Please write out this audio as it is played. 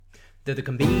They're the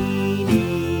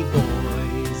Conbini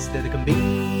boys. They're the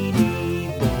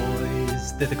Conbini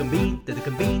boys. They're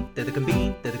the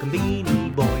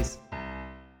Conbini boys.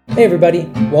 Hey everybody,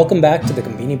 welcome back to the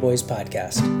Conbini Boys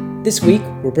podcast. This week,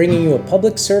 we're bringing you a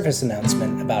public service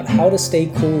announcement about how to stay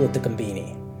cool at the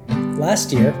Conbini.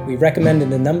 Last year, we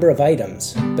recommended a number of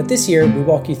items, but this year we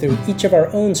walk you through each of our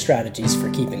own strategies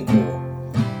for keeping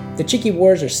cool. The Cheeky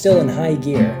Wars are still in high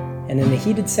gear, and in a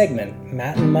heated segment,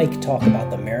 Matt and Mike talk about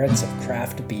the merits of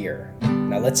craft beer.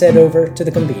 Now let's head over to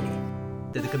the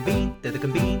Conbini. They're the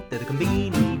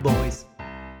Conbini boys.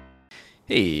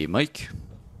 Hey, Mike.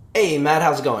 Hey, Matt,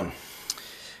 how's it going?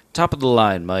 Top of the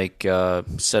line, Mike.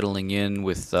 Settling in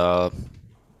with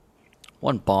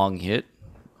one bong hit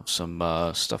of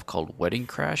some stuff called Wedding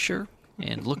Crasher,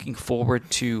 and looking forward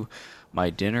to my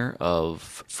dinner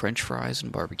of French fries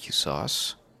and barbecue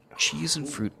sauce, cheese and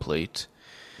fruit plate,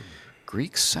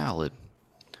 Greek salad,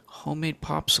 homemade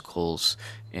popsicles,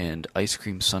 and ice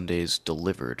cream sundaes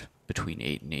delivered between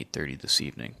 8 and 8:30 this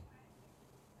evening.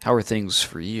 How are things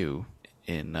for you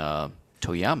in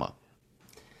Toyama?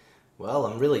 Well,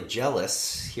 I'm really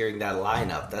jealous hearing that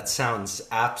lineup. That sounds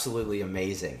absolutely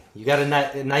amazing. You got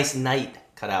a nice night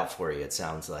cut out for you, it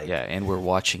sounds like. Yeah, and we're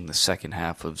watching the second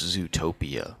half of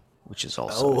Zootopia, which is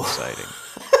also exciting.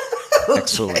 Okay.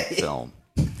 Excellent film.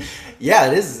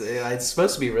 Yeah, it is. It's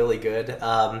supposed to be really good.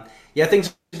 Yeah, things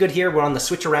are good here. We're on the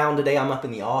switch around today. I'm up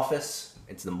in the office.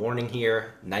 It's the morning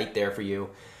here, night there for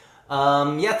you.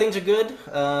 Yeah, things are good.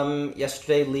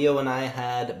 Yesterday, Leo and I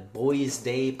had Boys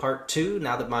Day Part 2,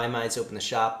 now that My Mind's opened the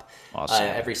shop. Awesome.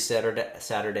 Every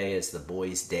Saturday is the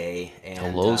Boys Day.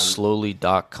 And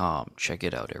HelloSlowly.com. Check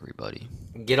it out, everybody.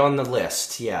 get on the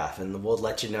list, yeah, and we'll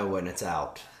let you know when it's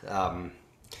out.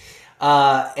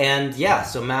 And yeah,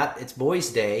 so Matt, it's Boys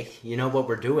Day. You know what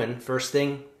we're doing. First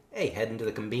thing, hey, heading to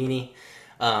the Conbini.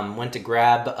 Went to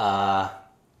grab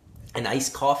an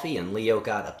iced coffee, and Leo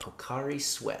got a Pocari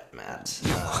Sweat, Matt.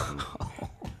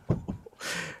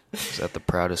 Is that the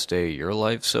proudest day of your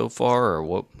life so far, or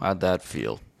what? How'd that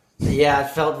feel? Yeah,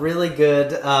 it felt really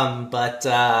good, but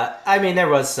I mean, there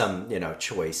was some,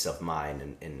 choice of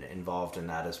mine involved in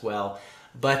that as well.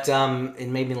 But it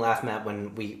made me laugh, Matt,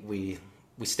 when we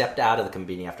stepped out of the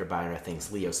Conbini after buying our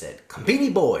things. Leo said,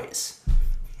 "Conbini boys."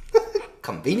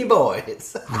 Conbini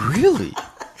boys. Really?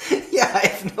 Yeah, I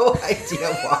have no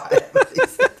idea why.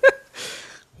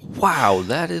 Wow,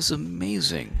 that is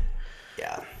amazing.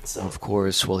 Yeah. So Of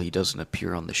course, while he doesn't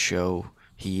appear on the show,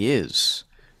 he is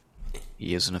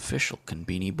an official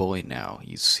Conbini boy now.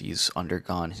 He's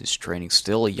undergone his training,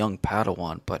 still a young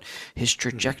Padawan, but his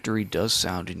trajectory does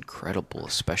sound incredible,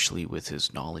 especially with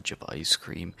his knowledge of ice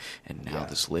cream, and now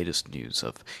this latest news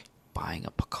of buying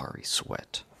a Pocari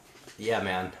Sweat. yeah,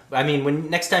 man. I mean, when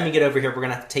next time you get over here, we're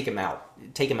gonna have to take him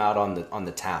out on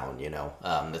the town.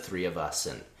 The three of us,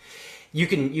 and you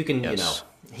can Yes.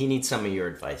 he needs some of your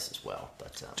advice as well.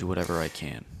 But Do whatever I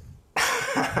can.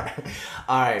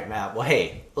 all right, Matt. Well,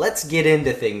 hey, let's get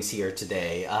into things here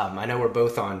today. I know we're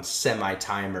both on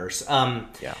semi-timers.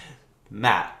 Yeah.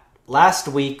 Matt, last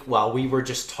week while we were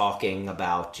just talking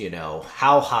about,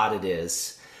 how hot it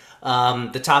is,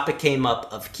 the topic came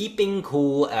up of keeping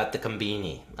cool at the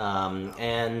Conbini.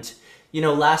 And,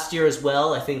 last year as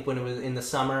well, I think when it was in the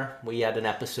summer, we had an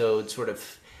episode sort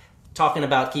of talking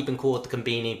about keeping cool at the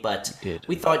Conbini, but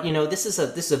we thought, this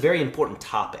is a very important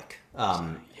topic.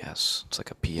 Yes, it's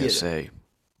like a PSA.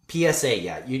 PSA,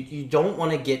 yeah. You don't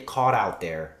want to get caught out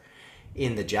there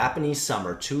in the Japanese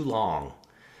summer too long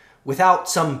without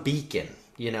some beacon,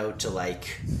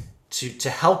 to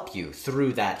help you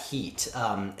through that heat.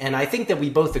 And I think that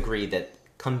we both agree that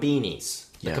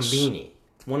Conbini,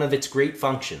 one of its great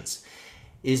functions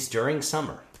is during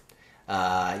summer,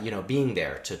 being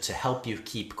there to help you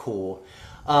keep cool.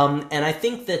 And I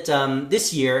think that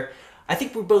this year, I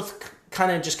think we're both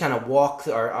kind of walk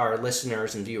our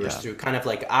listeners and viewers through kind of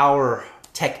like our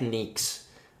techniques,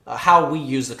 how we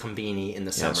use the Conbini in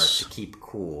the summer to keep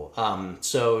cool.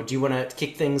 So do you want to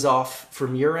kick things off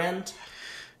from your end?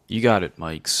 You got it,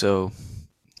 Mike. So,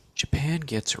 Japan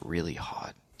gets really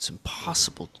hot. It's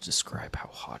impossible to describe how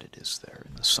hot it is there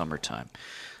in the summertime.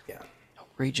 Yeah.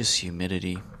 Outrageous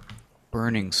humidity,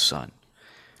 burning sun.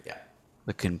 Yeah.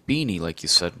 The Conbini, like you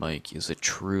said, Mike, is a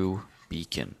true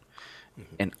beacon.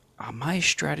 Mm-hmm. And my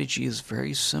strategy is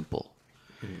very simple.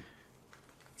 Mm-hmm.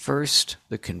 First,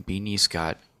 the Conbini's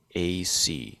got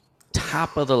AC.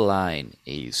 Top of the line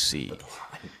AC.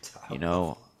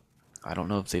 I don't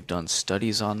know if they've done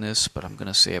studies on this, but I'm going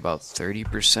to say about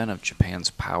 30% of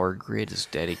Japan's power grid is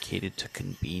dedicated to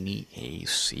Conbini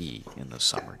AC in the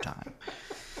summertime.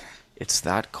 It's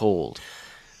that cold.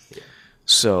 Yeah.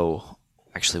 So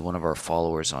Actually, one of our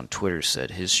followers on Twitter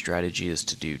said his strategy is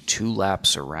to do 2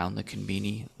 laps around the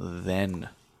Conbini, then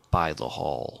buy the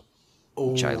hall.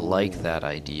 Which I like that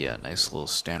idea. Nice little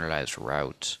standardized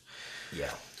route.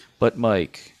 Yeah. But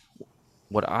Mike,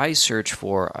 what I search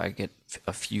for, I get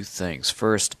a few things.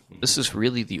 First, this is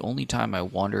really the only time I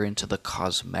wander into the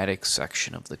cosmetic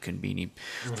section of the Conbini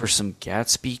for some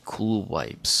Gatsby Cool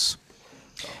Wipes.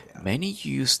 Many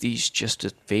use these just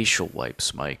as facial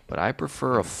wipes, Mike, but I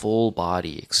prefer a full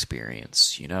body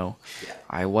experience, you know? Yeah.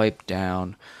 I wipe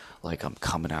down like I'm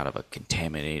coming out of a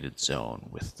contaminated zone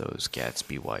with those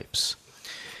Gatsby wipes.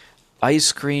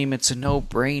 Ice cream, it's a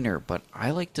no-brainer, but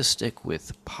I like to stick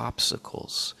with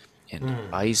popsicles and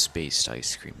ice-based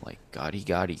ice cream like Gotti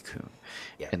Gotti Kun.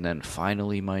 Yeah. And then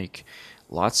finally, Mike,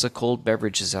 lots of cold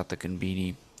beverages at the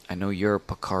Conbini. I know you're a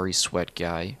Pocari Sweat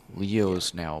guy.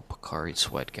 Leo's now a Pocari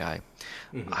Sweat guy.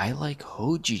 I like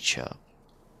Hojicha.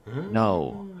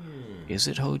 No. Is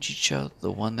it Hojicha?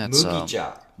 The one that's...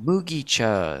 Mugicha.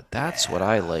 Mugicha. That's what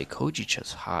I like.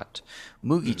 Hojicha's hot.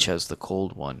 Mugicha's the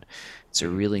cold one. It's a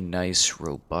really nice,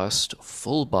 robust,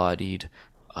 full-bodied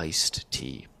iced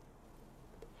tea.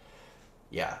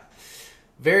 Yeah.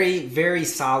 Very, very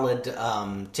solid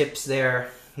tips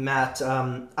there, Matt.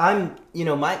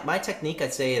 My technique,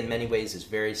 I'd say, in many ways is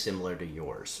very similar to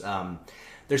yours.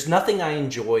 There's nothing I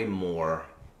enjoy more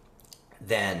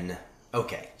than,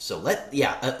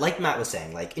 like Matt was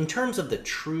saying, like, in terms of the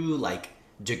true, like,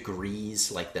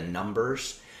 degrees, like the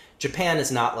numbers, Japan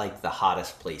is not like the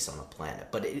hottest place on the planet,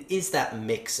 but it is that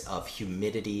mix of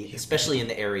humidity, especially in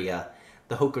the area,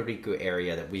 the Hokuriku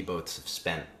area that we both have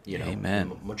spent,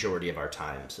 the majority of our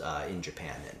times in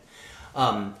Japan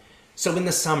in. So in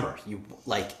the summer,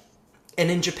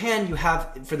 and in Japan, you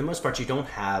have, for the most part, you don't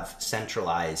have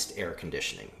centralized air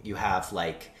conditioning. You have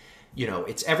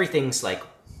everything's like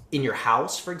in your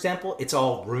house, for example, it's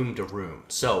all room to room.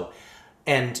 So,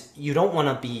 and you don't want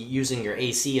to be using your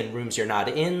AC in rooms you're not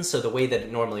in. So the way that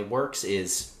it normally works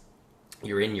is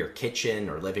you're in your kitchen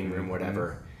or living room,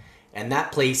 whatever, and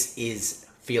that place is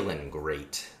feeling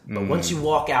great. But once you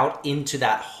walk out into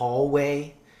that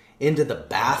hallway, into the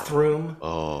bathroom.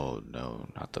 Oh, no,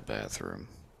 not the bathroom.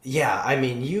 Yeah, I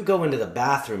mean, you go into the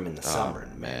bathroom in the summer,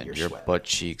 and man, you're your sweating. Butt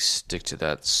cheeks stick to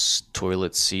that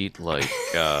toilet seat like,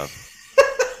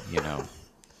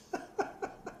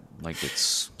 like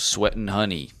it's sweating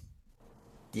honey.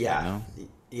 Yeah.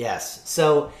 Yes.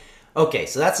 So, okay,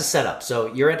 so that's a setup.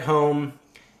 So you're at home,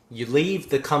 you leave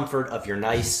the comfort of your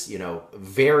nice,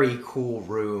 very cool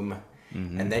room,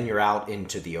 and then you're out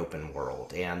into the open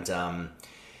world. And,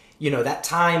 that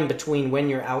time between when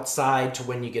you're outside to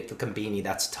when you get the Conbini,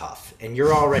 that's tough. And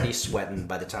you're already sweating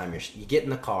by the time you get in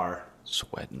the car.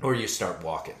 Sweating. Or you start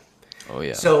walking. Oh,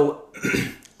 yeah. So,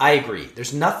 I agree.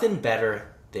 There's nothing better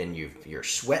than you're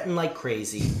sweating like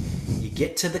crazy. You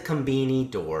get to the Conbini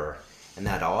door, and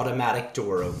that automatic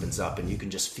door opens up, and you can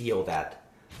just feel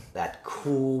that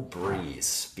cool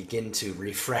breeze begin to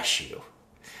refresh you.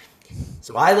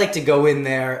 So I like to go in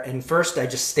there, and first I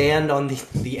just stand on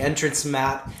the entrance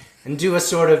mat and do a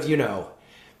sort of,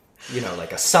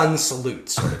 like a sun salute,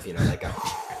 sort of, like a...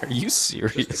 Are you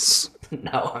serious?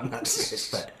 No, I'm not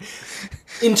serious, but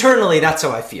internally that's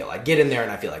how I feel. I get in there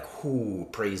and I feel like, ooh,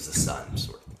 praise the sun,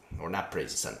 sort of. Or not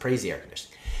praise the sun, praise the air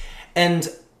conditioning. And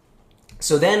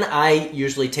so then I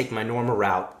usually take my normal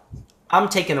route. I'm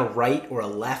taking a right or a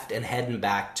left and heading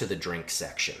back to the drink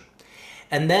section.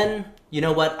 And then, you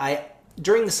know what,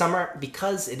 during the summer,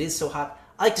 because it is so hot,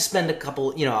 I like to spend a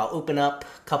couple, I'll open up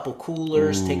a couple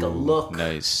coolers, take a look.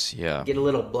 Nice, yeah. Get a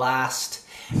little blast.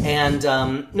 And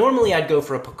normally I'd go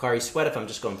for a Pocari Sweat if I'm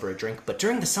just going for a drink. But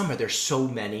during the summer, there's so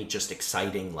many just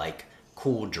exciting, like,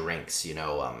 cool drinks,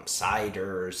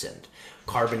 ciders and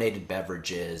carbonated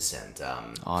beverages and,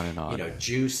 on and on.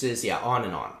 Juices. Yeah, on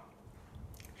and on.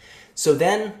 So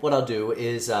then what I'll do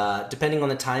is, depending on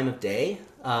the time of day,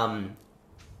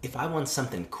 if I want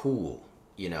something cool,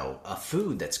 a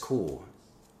food that's cool,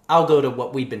 I'll go to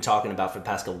what we've been talking about for the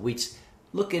past couple of weeks.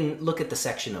 Look at the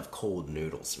section of cold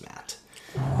noodles, Matt.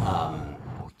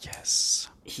 Yes.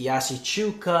 Hiyashi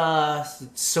chuka,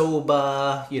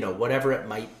 soba, whatever it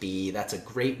might be. That's a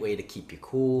great way to keep you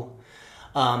cool.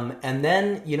 And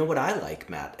then, you know what I like,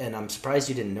 Matt, and I'm surprised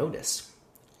you didn't notice.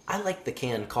 I like the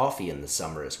canned coffee in the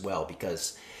summer as well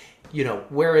because,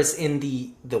 whereas in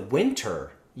the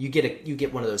winter, you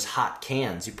get one of those hot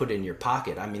cans you put in your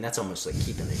pocket. I mean, that's almost like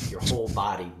keeping your whole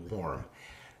body warm.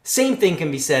 Same thing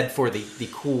can be said for the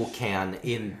cool can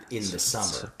in the summer.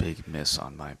 It's a big miss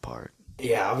on my part.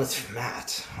 Yeah,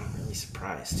 Matt, I'm really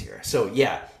surprised here. So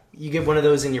yeah, you get one of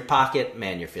those in your pocket,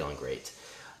 man, you're feeling great.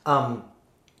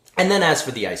 And then as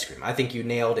for the ice cream, I think you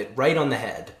nailed it right on the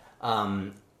head.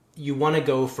 You want to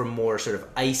go for more sort of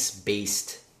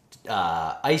ice-based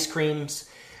ice creams.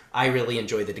 I really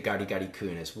enjoy the Gari Gari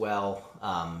Kun as well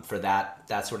for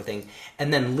that sort of thing.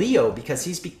 And then Leo, because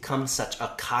he's become such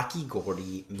a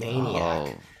kakigori maniac.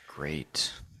 Oh,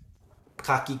 great.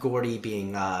 Kakigori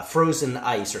being frozen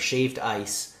ice or shaved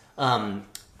ice.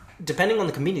 Depending on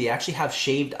the community, they actually have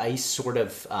shaved ice sort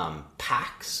of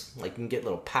packs. Like you can get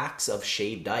little packs of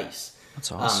shaved ice.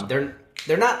 That's awesome.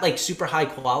 They're not like super high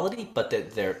quality, but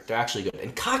they're actually good.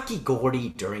 And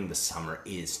kakigori during the summer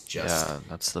is just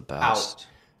that's the best.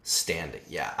 Outstanding.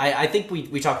 Yeah, I think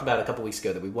we talked about a couple weeks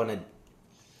ago that we wanted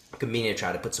Conbini to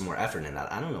try to put some more effort in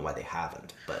that. I don't know why they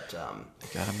haven't, but they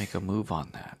gotta make a move on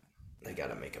that. They got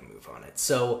to make a move on it.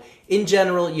 So, in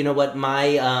general, you know what,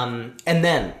 and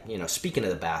then, speaking of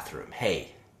the bathroom,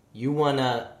 hey, you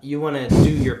wanna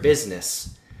do your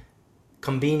business,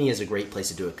 Conbini is a great place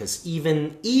to do it, because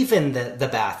even the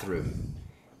bathroom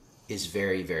is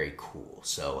very, very cool.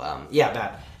 So,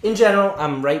 in general,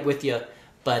 I'm right with you,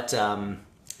 but,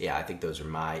 I think those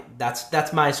are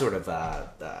that's my sort of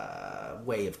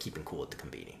way of keeping cool at the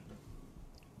Conbini.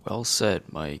 Well said,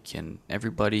 Mike, and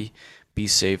everybody, be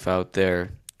safe out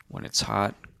there. When it's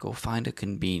hot, go find a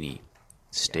Conbini.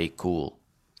 Stay cool.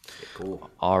 Stay cool.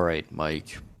 All right,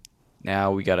 Mike.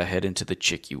 Now we got to head into the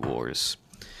Chickie Wars.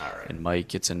 All right. And,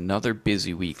 Mike, it's another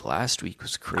busy week. Last week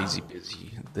was crazy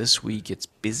busy. This week, it's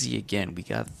busy again. We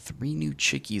got 3 new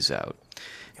Chickies out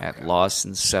at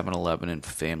Lawson, 7-Eleven, and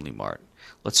Family Mart.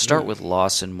 Let's start with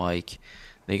Lawson, Mike.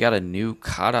 They got a new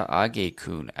Karaage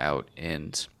Kun out,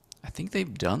 and I think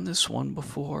they've done this one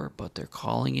before, but they're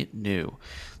calling it new.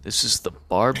 This is the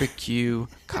barbecue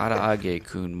Karaage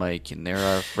Kun, Mike, and there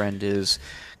our friend is,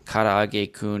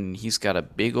 Karaage Kun. He's got a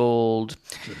big old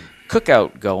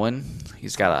cookout going.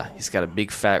 He's got a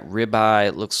big fat ribeye.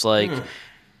 It looks like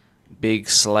big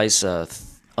slice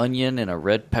of onion and a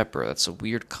red pepper. That's a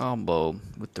weird combo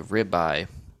with the ribeye.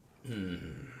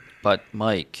 But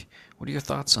Mike, what are your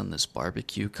thoughts on this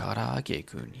barbecue Karaage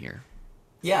Kun here?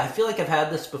 Yeah, I feel like I've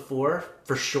had this before,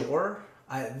 for sure.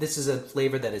 This is a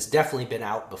flavor that has definitely been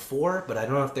out before, but I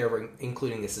don't know if they're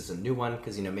including this as a new one,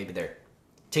 because, maybe they're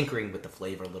tinkering with the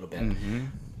flavor a little bit. Mm-hmm.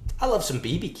 I love some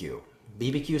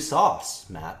BBQ sauce,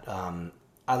 Matt.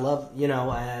 I love,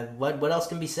 what else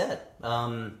can be said?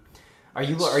 Are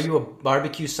you a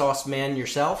barbecue sauce man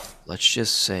yourself? Let's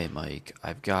just say, Mike,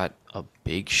 I've got a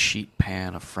big sheet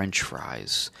pan of French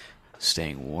fries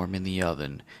staying warm in the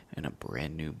oven, and a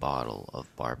brand new bottle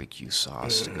of barbecue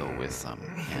sauce to go with them.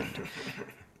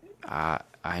 And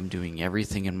I'm doing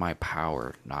everything in my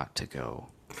power not to go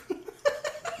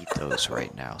eat those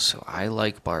right now. So I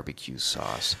like barbecue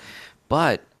sauce,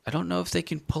 but I don't know if they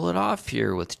can pull it off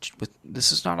here with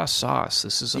this is not a sauce.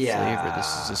 This is a flavor.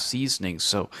 This is a seasoning.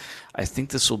 So I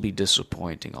think this will be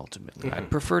disappointing ultimately. Mm-hmm.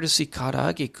 I'd prefer to see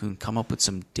Karaage Kun come up with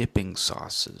some dipping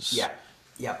sauces. Yeah.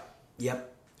 Yep.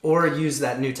 Or use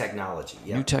that new technology.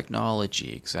 Yep. New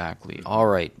technology, exactly. All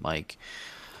right, Mike.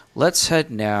 Let's head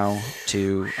now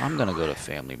to, I'm going to go to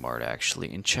Family Mart,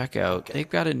 actually, and check out, they've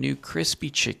got a new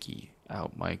crispy chickie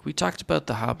out, Mike. We talked about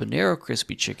the habanero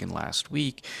crispy chicken last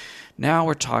week. Now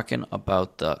we're talking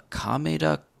about the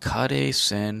Kameda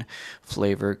Kare-sen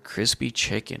flavored crispy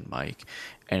chicken, Mike.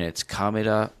 And it's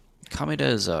Kameda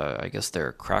is, I guess they're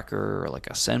a cracker or like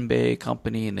a senbei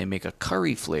company, and they make a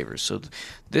curry flavor. So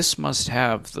this must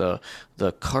have the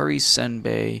curry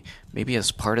senbei, maybe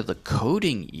as part of the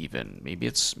coating even. Maybe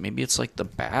it's like the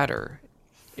batter.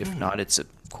 If not, it's of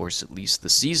course at least the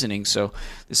seasoning. So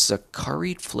this is a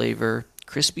curried flavor,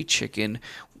 crispy chicken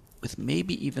with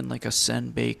maybe even like a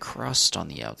senbei crust on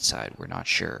the outside. We're not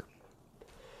sure.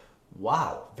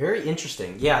 Wow, very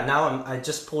interesting. Yeah, now I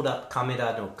just pulled up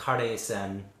Kameda no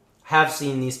Kare-sen. Have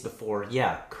seen these before.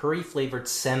 Yeah, curry flavored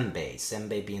senbei.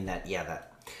 Senbei being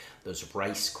those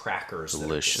rice crackers.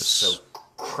 Delicious. That are just so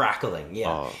crackling.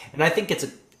 Yeah, and I think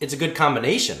it's a good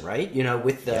combination, right?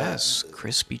 With the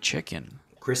crispy chicken.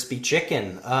 Crispy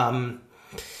chicken. I've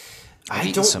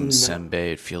eaten some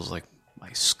senbei. It feels like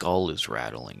my skull is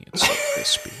rattling. It's so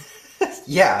crispy.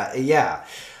 Yeah.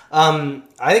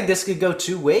 I think this could go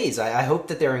two ways. I hope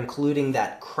that they're including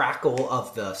that crackle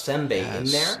of the senbei in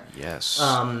there. Yes.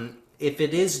 If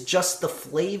it is just the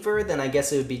flavor, then I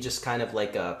guess it would be just kind of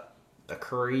like a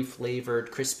curry flavored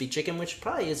crispy chicken, which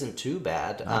probably isn't too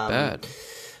bad. Not bad.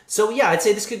 So yeah, I'd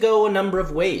say this could go a number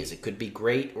of ways. It could be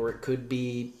great, or it could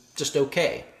be just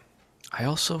okay. I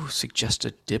also suggest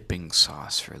a dipping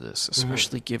sauce for this,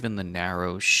 especially given the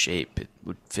narrow shape. It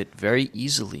would fit very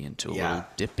easily into a little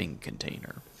dipping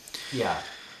container. Yeah.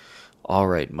 All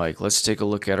right, Mike, let's take a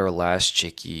look at our last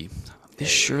chickie. This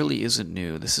surely isn't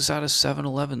new. This is out of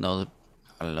 7-Eleven, though.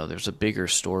 I don't know. There's a bigger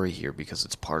story here because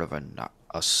it's part of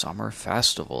a summer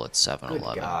festival at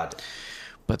 7-Eleven. Good God.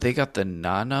 But they got the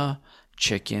Nana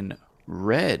Chicken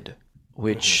Red,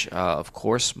 which, of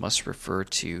course, must refer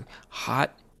to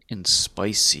hot and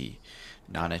spicy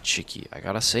Nana Chiki. I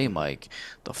gotta say, Mike,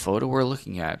 the photo we're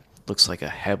looking at looks like a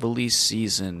heavily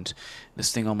seasoned.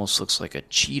 This thing almost looks like a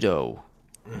Cheeto,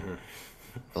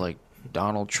 like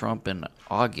Donald Trump in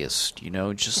August.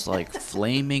 Just like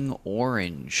flaming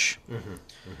orange. It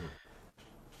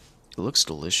looks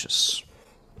delicious.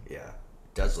 Yeah,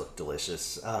 it does look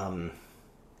delicious.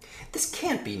 This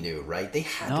can't be new, right? They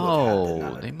had to have had the No,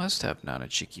 Nana. they must have Nana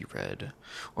Chiki Red.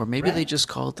 Or maybe they just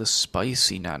call it the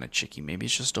spicy Nana Chiki. Maybe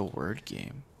it's just a word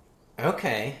game.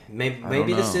 Okay,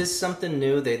 maybe this is something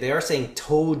new. They are saying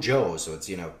Tojo, so it's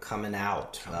coming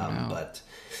out. But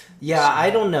yeah, I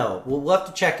don't know. We'll have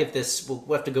to check if this.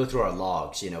 We'll have to go through our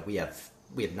logs. We have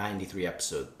 93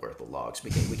 episode worth of logs. We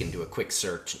can do a quick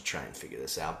search and try and figure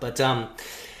this out. But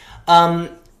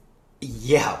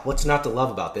yeah, what's not to love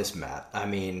about this, Matt? I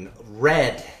mean,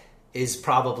 red is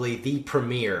probably the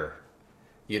premier,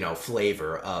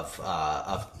 flavor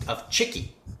of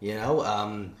chicky.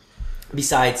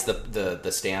 Besides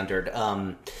the standard,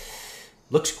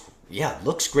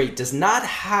 looks great. Does not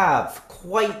have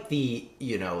quite the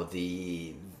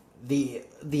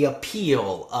the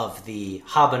appeal of the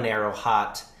habanero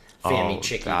hot Fami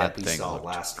Chicky that we saw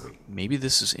last week. Maybe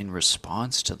this is in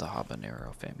response to the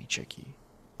habanero Fami Chicky.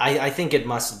 I think it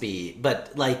must be,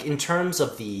 but like in terms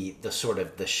of the sort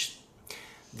of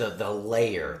the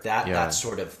layer, that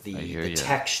sort of the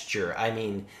texture. I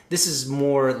mean, this is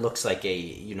more looks like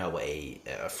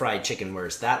a fried chicken,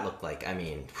 whereas that looked like, I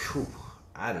mean,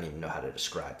 I don't even know how to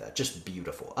describe that. Just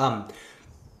beautiful.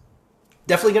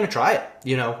 Definitely gonna try it.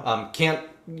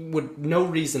 No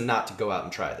reason not to go out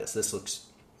and try this. This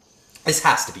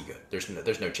has to be good. There's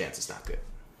no chance it's not good.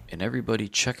 And everybody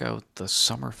check out the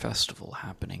summer festival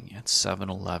happening at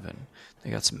 7-Eleven. They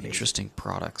got some interesting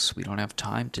products. We don't have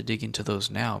time to dig into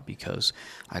those now because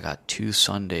I got 2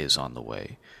 Sundays on the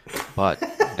way. But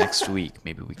next week,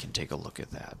 maybe we can take a look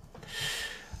at that.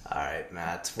 All right,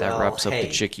 Matt. That wraps up the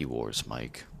Chicky Wars,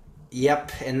 Mike.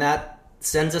 Yep, and that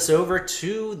sends us over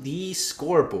to the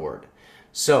scoreboard.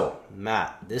 So,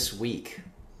 Matt, this week,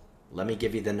 let me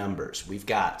give you the numbers. We've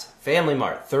got Family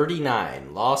Mart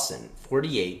 39, Lawson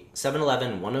 48,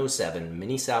 7-Eleven 107,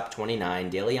 Minisop 29,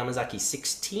 Daily Yamazaki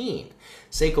 16,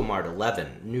 Seiko Mart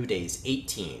 11, New Days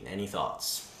 18. Any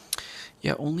thoughts?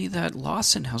 Yeah, only that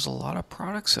Lawson has a lot of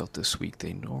products out this week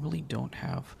they normally don't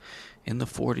have. In the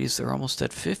 40s, they're almost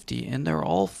at 50, and they're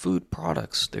all food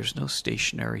products. There's no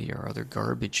stationery or other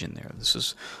garbage in there. This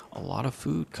is a lot of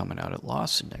food coming out at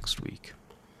Lawson next week.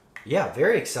 Yeah,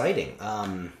 very exciting.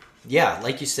 Yeah,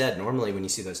 like you said, normally when you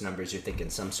see those numbers, you're thinking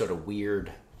some sort of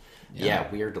weird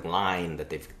line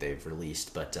that they've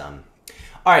released. But all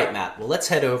right, Matt. Well, let's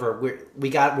head over.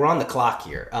 We're on the clock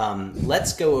here.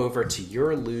 Let's go over to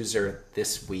your loser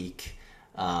this week.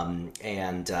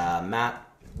 Matt,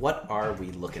 what are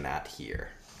we looking at here?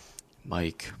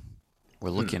 Mike, we're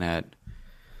looking at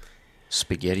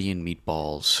spaghetti and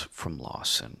meatballs from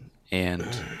Lawson, and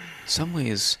in some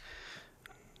ways,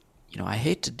 I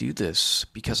hate to do this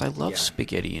because I love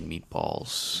spaghetti and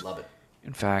meatballs. Love it.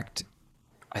 In fact,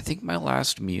 I think my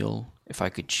last meal, if I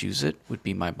could choose it, would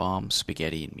be my mom's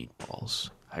spaghetti and meatballs.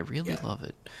 I really love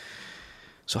it.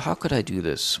 So how could I do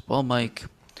this? Well, Mike,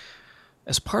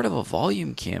 as part of a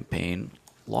volume campaign,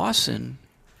 Lawson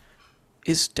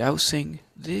is dousing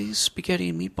these spaghetti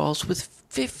and meatballs with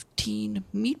 15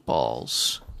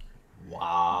 meatballs.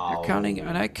 Wow. They're counting,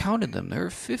 and I counted them. There are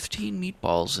 15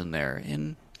 meatballs in there,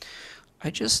 and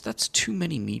that's too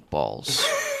many meatballs.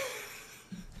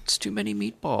 It's too many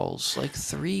meatballs. Like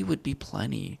 3 would be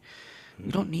plenty.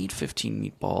 We don't need 15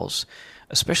 meatballs,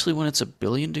 especially when it's 1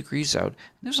 billion degrees out.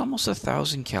 There's almost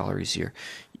 1,000 calories here.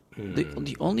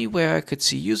 The only way I could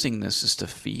see using this is to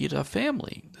feed a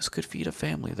family. This could feed a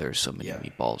family. There are so many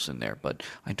meatballs in there, but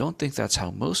I don't think that's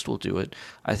how most will do it.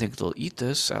 I think they'll eat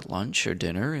this at lunch or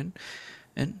dinner, and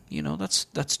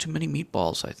that's too many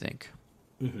meatballs, I think.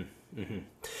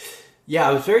 Yeah,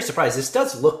 I was very surprised. This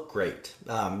does look great.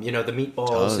 The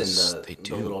meatballs and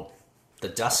the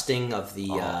dusting of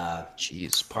the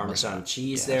cheese, Parmesan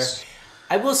cheese there.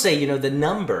 I will say, the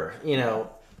number,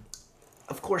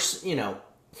 of course,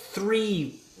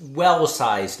 3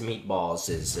 well-sized meatballs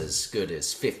is as good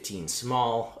as 15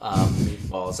 small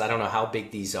meatballs. I don't know how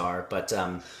big these are, but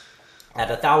at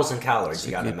 1,000 calories,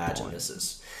 you got to imagine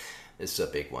this is a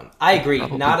big one. I agree.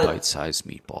 Probably Not bite-sized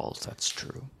meatballs. That's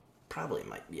true. Probably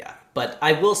might, yeah. But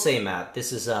I will say, Matt,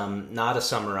 this is not a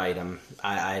summer item,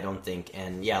 I don't think.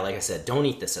 And yeah, like I said, don't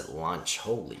eat this at lunch.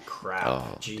 Holy crap.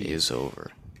 Oh, Jeez. it is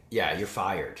over. Yeah, you're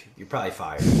fired. You're probably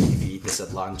fired if you eat this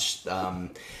at lunch.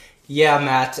 Yeah,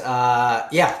 Matt.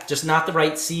 Yeah, just not the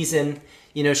right season.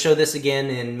 Show this again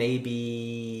in maybe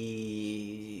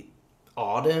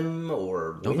autumn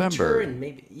or November. winter, and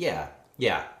maybe yeah,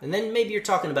 and then maybe you're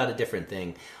talking about a different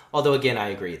thing. Although again, I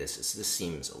agree. This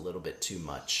seems a little bit too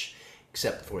much,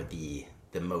 except for the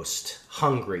most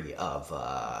hungry of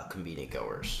Conbini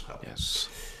goers. So. Yes.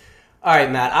 All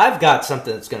right, Matt. I've got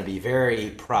something that's going to be very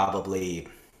probably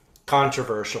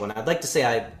controversial, and I'd like to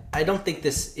say I don't think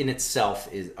this in itself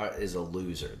is a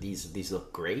loser. These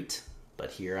look great,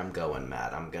 but here I'm going,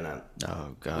 Matt. I'm gonna. Oh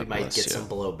God, we might get you. some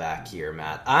blowback here,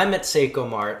 Matt. I'm at Seiko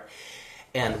Mart,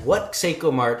 and what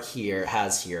Seiko Mart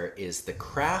has here is the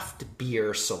craft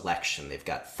beer selection. They've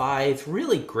got 5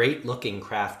 really great looking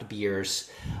craft beers.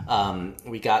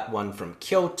 We got one from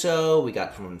Kyoto. We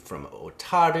got one from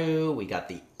Otaru. We got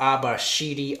the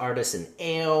Abashiri Artisan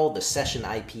Ale, the Session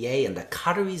IPA, and the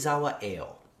Karuizawa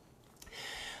Ale.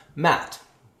 Matt,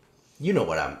 you know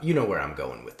where I'm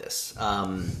going with this.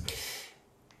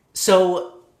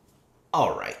 So,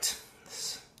 all right.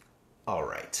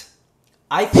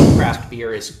 I think craft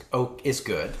beer is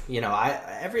good.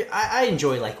 I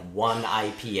enjoy like one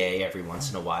IPA every once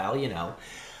in a while.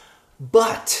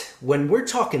 But when we're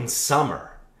talking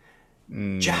summer,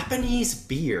 Japanese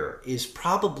beer is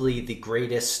probably the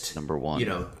greatest. Number one.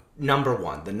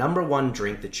 The number one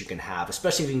drink that you can have,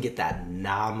 especially if you can get that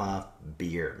Nama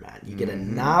beer, man. You get a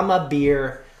Nama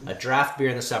beer, a draft beer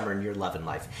in the summer, and you're loving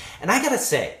life. And I gotta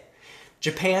say,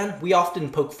 Japan, we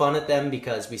often poke fun at them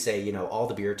because we say, all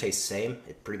the beer tastes the same.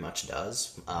 It pretty much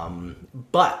does.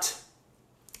 But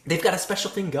they've got a special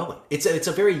thing going. It's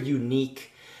a very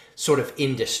unique sort of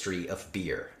industry of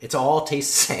beer. It's all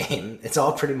tastes the same. It's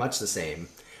all pretty much the same.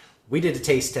 We did a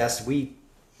taste test. We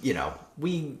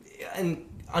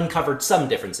uncovered some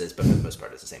differences, but for the most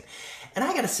part it's the same. And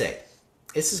I gotta say,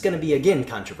 this is going to be, again,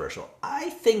 controversial. I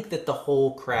think that the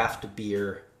whole craft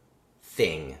beer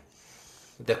thing,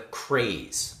 the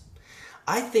craze,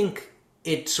 I think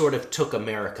it sort of took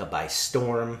America by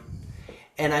storm.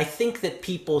 And I think that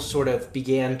people sort of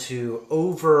began to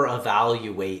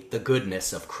over-evaluate the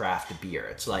goodness of craft beer.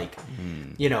 It's like,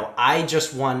 I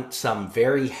just want some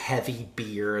very heavy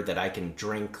beer that I can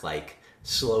drink like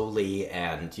slowly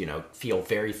and, feel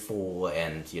very full,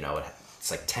 and,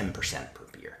 it's like 10% per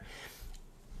beer.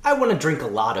 I want to drink a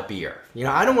lot of beer.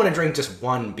 I don't want to drink just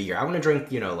one beer. I want to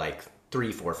drink, like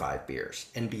 3, 4, 5 beers,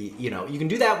 and be, you can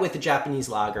do that with the Japanese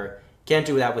lager. Can't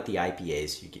do that with the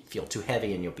IPAs. You feel too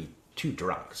heavy and you'll be too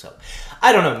drunk. So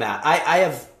I don't know, Matt. I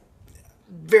have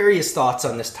various thoughts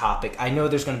on this topic. I know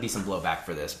there's going to be some blowback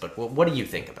for this, but what do you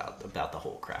think about the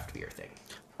whole craft beer thing?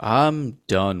 I'm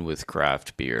done with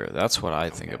craft beer. That's what I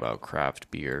think about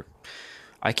craft beer.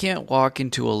 I can't walk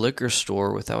into a liquor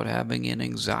store without having an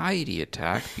anxiety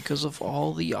attack because of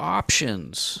all the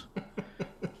options.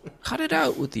 Cut it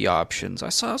out with the options. I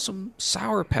saw some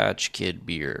Sour Patch Kid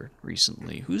beer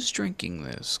recently. Who's drinking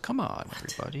this? Come on,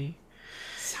 everybody.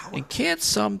 And can't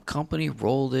some company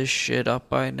roll this shit up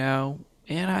by now?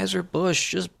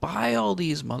 Anheuser-Busch, just buy all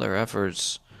these mother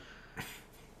effers.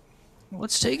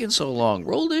 What's taking so long?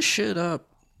 Roll this shit up.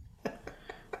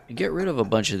 And get rid of a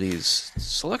bunch of these.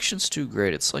 Selection's too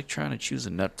great. It's like trying to choose a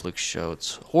Netflix show.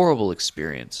 It's a horrible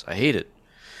experience. I hate it.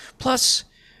 Plus,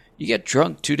 you get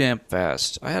drunk too damn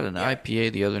fast. I had an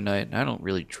IPA the other night, and I don't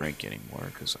really drink anymore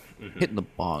because I'm hitting the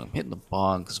bong. I'm hitting the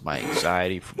bong because of my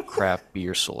anxiety from craft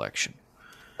beer selection.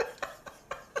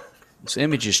 This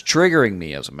image is triggering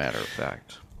me, as a matter of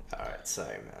fact. All right,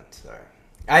 sorry, man. Sorry.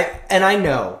 I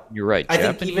know. You're right. I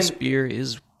Japanese beer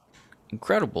is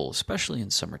incredible, especially in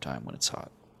summertime when it's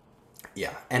hot.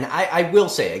 Yeah, and I will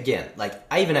say, again, like,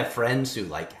 I even have friends who,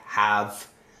 like, have,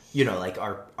 like,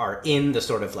 are in the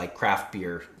sort of, like, craft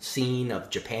beer scene of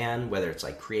Japan, whether it's,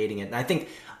 like, creating it. And I think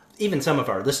even some of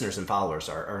our listeners and followers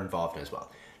are involved in it as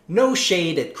well. No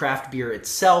shade at craft beer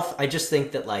itself. I just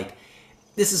think that, like,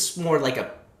 this is more like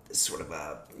a sort of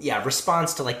a,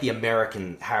 response to, like, the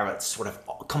American, how it's sort of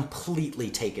completely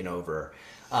taken over.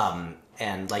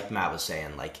 And like Matt was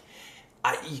saying, like,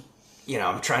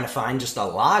 I'm trying to find just a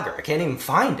lager. I can't even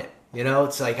find it.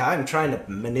 It's like I'm trying to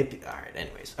manipulate. All right,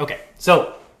 anyways. Okay,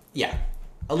 so, yeah.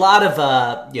 A lot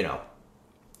of,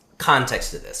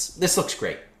 context to this. This looks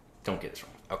great. Don't get this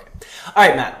wrong. Okay. All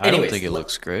right, Matt. Anyways, I don't think it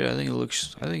looks great. I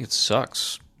think it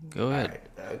sucks. Go ahead.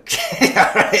 All right, okay.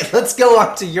 All right, let's go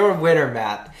on to your winner,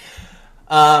 Matt.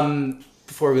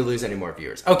 Before we lose any more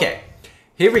viewers. Okay.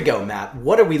 Here we go, Matt.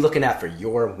 What are we looking at for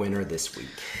your winner this week?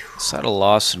 It's out of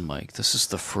Lawson, Mike. This is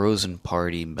the Frozen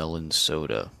Party Melon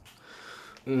Soda.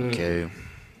 Okay.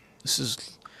 This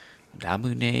is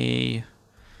Namune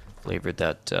flavored,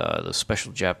 that the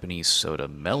special Japanese soda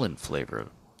melon flavor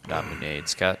Namune.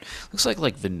 It's got, looks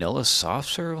like vanilla soft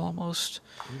serve almost.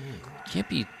 Can't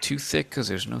be too thick because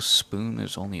there's no spoon.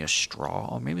 There's only a straw.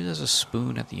 Or maybe there's a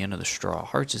spoon at the end of the straw.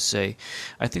 Hard to say.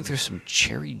 I think there's some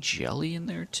cherry jelly in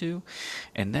there too.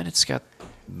 And then it's got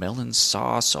melon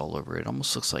sauce all over it.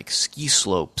 Almost looks like ski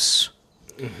slopes.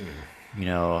 You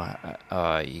know,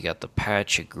 you got the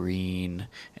patch of green,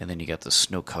 and then you got the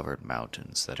snow-covered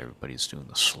mountains that everybody's doing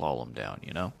the slalom down,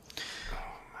 you know? Oh,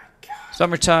 my God.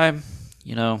 Summertime,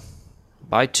 you know,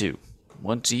 buy two.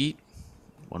 One to eat,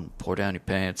 one pour down your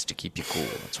pants to keep you cool.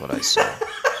 That's what I say.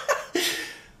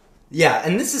 Yeah,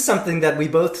 and this is something that we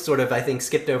both sort of, I think,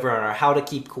 skipped over on our how to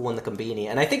keep cool in the Conbini.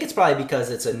 And I think it's probably because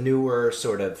it's a newer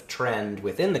sort of trend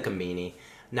within the Conbini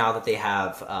now that they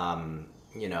have...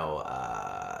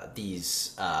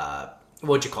 these,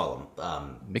 what'd you call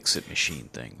them? Mix-it machine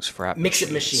things, frap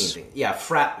Mix-it machine things. Yeah,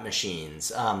 frap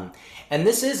machines. And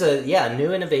this is a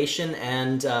new innovation,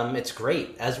 and it's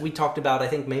great. As we talked about, I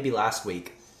think maybe last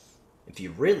week, if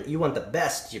you want the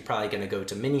best, you're probably going to go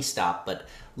to Mini Stop, but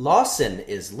Lawson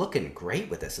is looking great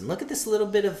with this. And look at this little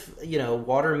bit of,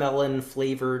 watermelon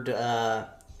flavored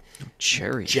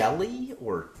cherry jelly,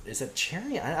 or is it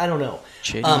cherry? I don't know.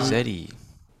 Cherry Zeddy.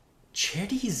 Cherry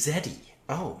Zeddy.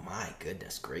 Oh my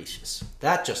goodness gracious.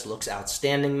 That just looks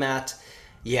outstanding, Matt.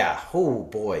 Yeah, oh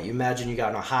boy. You imagine you got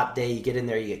on a hot day, you get in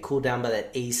there, you get cooled down by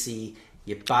that AC,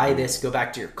 you buy this, go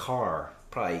back to your car.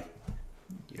 Probably,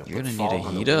 you're going to need to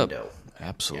heat up.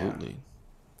 Absolutely.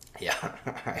 Yeah.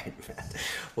 All right, Matt.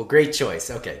 Well, great choice.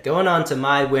 Okay, going on to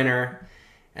my winner.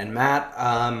 And Matt,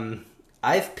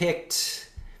 I've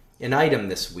picked an item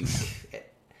this week.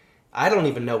 I don't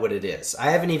even know what it is.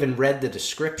 I haven't even read the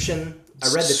description. I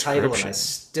read the title and I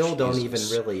still don't even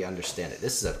really understand it.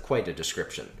 This is quite a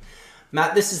description.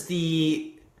 Matt, this is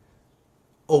the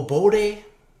Obore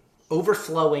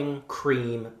Overflowing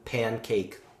Cream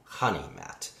Pancake Honey,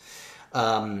 Matt.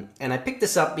 And I picked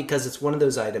this up because it's one of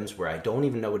those items where I don't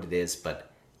even know what it is,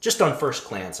 but just on first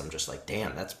glance, I'm just like,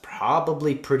 damn, that's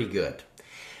probably pretty good.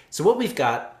 So what we've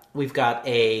got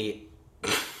a...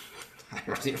 I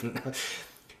don't even know...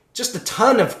 Just a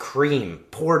ton of cream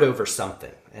poured over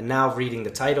something. And now reading the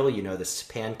title, this is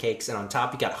pancakes. And on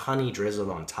top, you got honey drizzled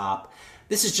on top.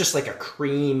 This is just like a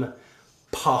cream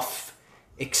puff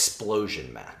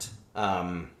explosion, Matt.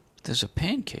 There's a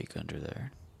pancake under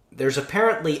there. There's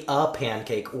apparently a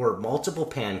pancake or multiple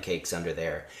pancakes under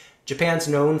there. Japan's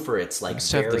known for its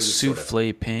have the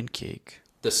souffle pancake.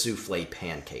 The souffle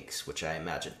pancakes, which I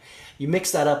imagine. You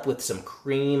mix that up with some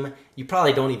cream. You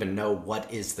probably don't even know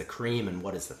what is the cream and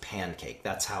what is the pancake.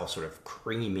 That's how sort of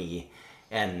creamy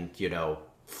and,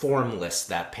 formless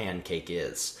that pancake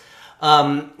is.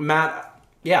 Matt,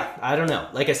 yeah, I don't know.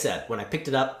 Like I said, when I picked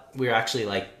it up, we were actually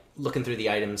looking through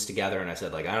the items together, and I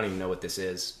said, I don't even know what this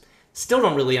is. Still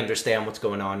don't really understand what's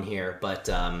going on here, but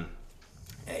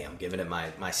hey, I'm giving it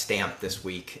my stamp this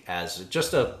week as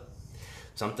just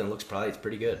something looks it's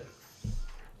pretty good.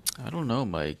 I don't know,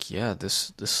 Mike. Yeah,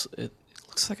 this it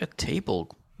looks like a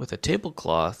table with a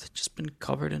tablecloth just been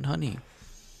covered in honey.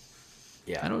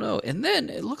 Yeah. I don't know. And then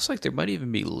it looks like there might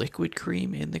even be liquid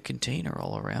cream in the container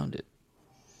all around it.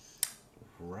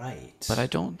 Right. But I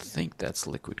don't think that's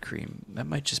liquid cream. That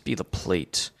might just be the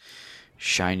plate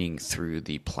shining through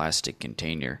the plastic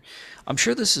container. I'm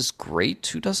sure this is great.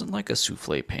 Who doesn't like a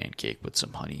souffle pancake with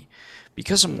some honey?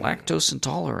 Because I'm lactose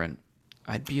intolerant,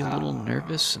 I'd be a little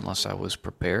nervous unless I was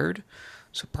prepared.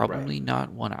 So probably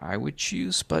not one I would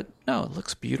choose. But no, it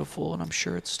looks beautiful, and I'm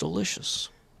sure it's delicious.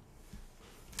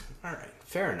 All right.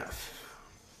 Fair enough.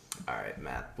 All right,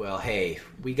 Matt. Well, hey,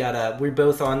 we're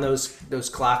both on those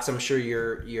clocks. I'm sure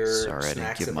your Sorry, snacks I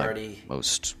didn't give have my already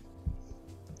most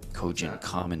cogent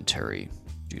commentary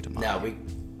due to my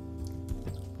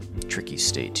tricky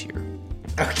state here.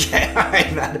 Okay, all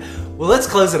right, Matt. Well, let's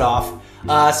close it off.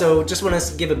 So just want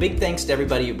to give a big thanks to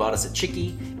everybody who bought us a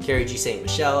Chicky, Carrie G. St.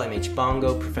 Michelle, MH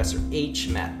Bongo, Professor H,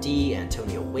 Matt D,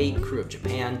 Antonio Waite, Crew of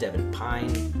Japan, Devin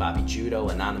Pine, Bobby Judo,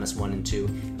 Anonymous 1 and 2.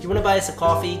 If you want to buy us a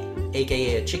coffee,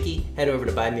 aka a Chicky, head over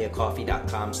to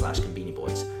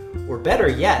buymeacoffee.com/ConbiniBoys. Or better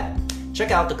yet, check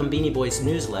out the Conbini Boys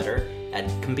newsletter at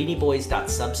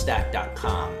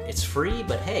ConbiniBoys.substack.com. It's free,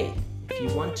 but hey, if you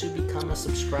want to become a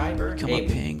subscriber, become a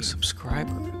paying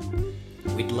subscriber.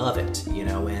 We'd love it,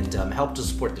 and help to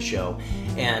support the show.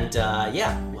 And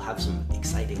we'll have some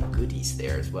exciting goodies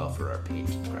there as well for our paid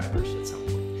subscribers at some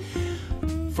point.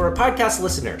 For our podcast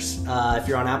listeners, if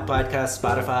you're on Apple Podcasts,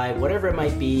 Spotify, whatever it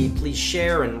might be, please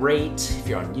share and rate. If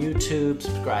you're on YouTube,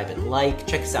 subscribe and like.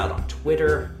 Check us out on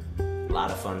Twitter. A lot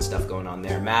of fun stuff going on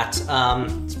there. Matt,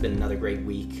 it's been another great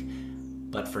week.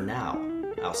 But for now,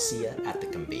 I'll see you at the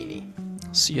Conbini.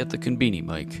 See you at the Conbini,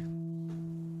 Mike.